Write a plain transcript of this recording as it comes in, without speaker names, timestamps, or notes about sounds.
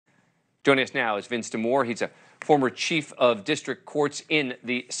Joining us now is Vince Demore. He's a former chief of district courts in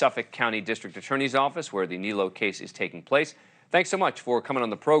the Suffolk County District Attorney's Office, where the Nilo case is taking place. Thanks so much for coming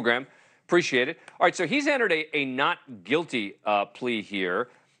on the program. Appreciate it. All right, so he's entered a not guilty plea here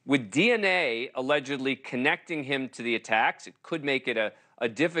with DNA allegedly connecting him to the attacks. It could make it a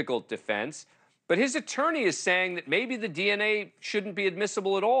difficult defense. But his attorney is saying that maybe the DNA shouldn't be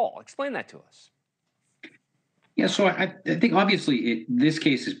admissible at all. Explain that to us. Yeah, so I think obviously this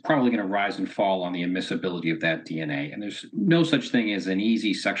case is probably going to rise and fall on the admissibility of that DNA. And there's no such thing as an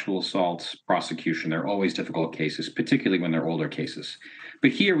easy sexual assault prosecution. They're always difficult cases, particularly when they're older cases.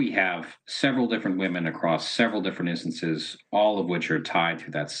 But here we have several different women across several different instances, all of which are tied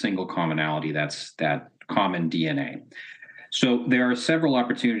to that single commonality, that's that common DNA. So there are several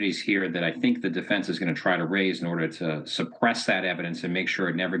opportunities here that I think the defense is going to try to raise in order to suppress that evidence and make sure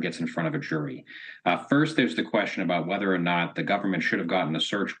it never gets in front of a jury. First, there's the question about whether or not the government should have gotten a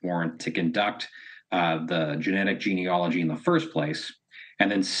search warrant to conduct the genetic genealogy in the first place. And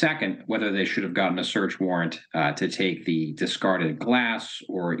then second, whether they should have gotten a search warrant to take the discarded glass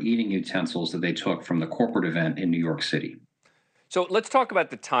or eating utensils that they took from the corporate event in New York City. So let's talk about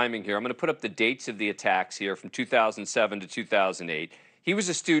the timing here. I'm going to put up the dates of the attacks here from 2007 to 2008. He was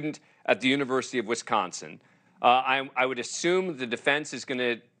a student at the University of Wisconsin. I would assume the defense is going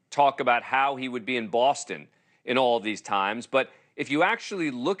to talk about how he would be in Boston in all of these times. But if you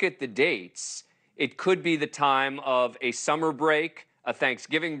actually look at the dates, it could be the time of a summer break, a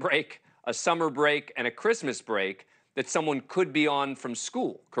Thanksgiving break, a summer break, and a Christmas break that someone could be on from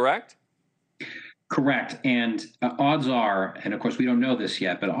school, correct? Correct. And odds are, and of course we don't know this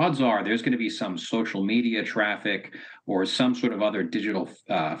yet, but odds are there's going to be some social media traffic or some sort of other digital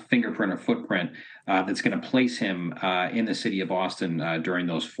fingerprint or footprint that's going to place him in the city of Boston during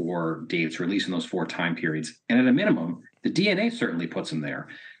those 4 dates, or at least in those 4 time periods. And at a minimum, the DNA certainly puts him there.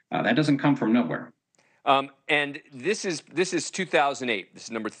 That doesn't come from nowhere. And this is 2008. This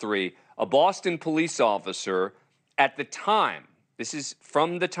is number 3. A Boston police officer at the time, this is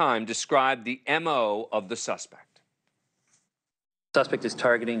from the time, described the MO of the suspect. Suspect is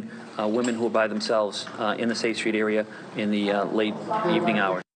targeting women who are by themselves in the Safe Street area in the late evening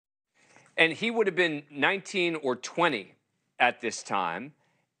hours. And he would have been 19 or 20 at this time,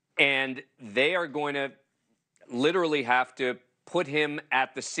 and they are going to literally have to put him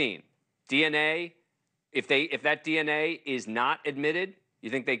at the scene. DNA, if that DNA is not admitted, you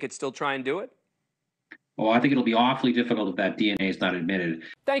think they could still try and do it? Well, I think it'll be awfully difficult if that DNA is not admitted.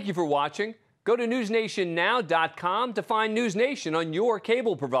 Thank you for watching. Go to newsnationnow.com to find NewsNation on your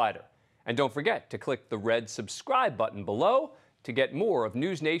cable provider. And don't forget to click the red subscribe button below to get more of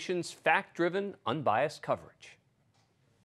NewsNation's fact-driven, unbiased coverage.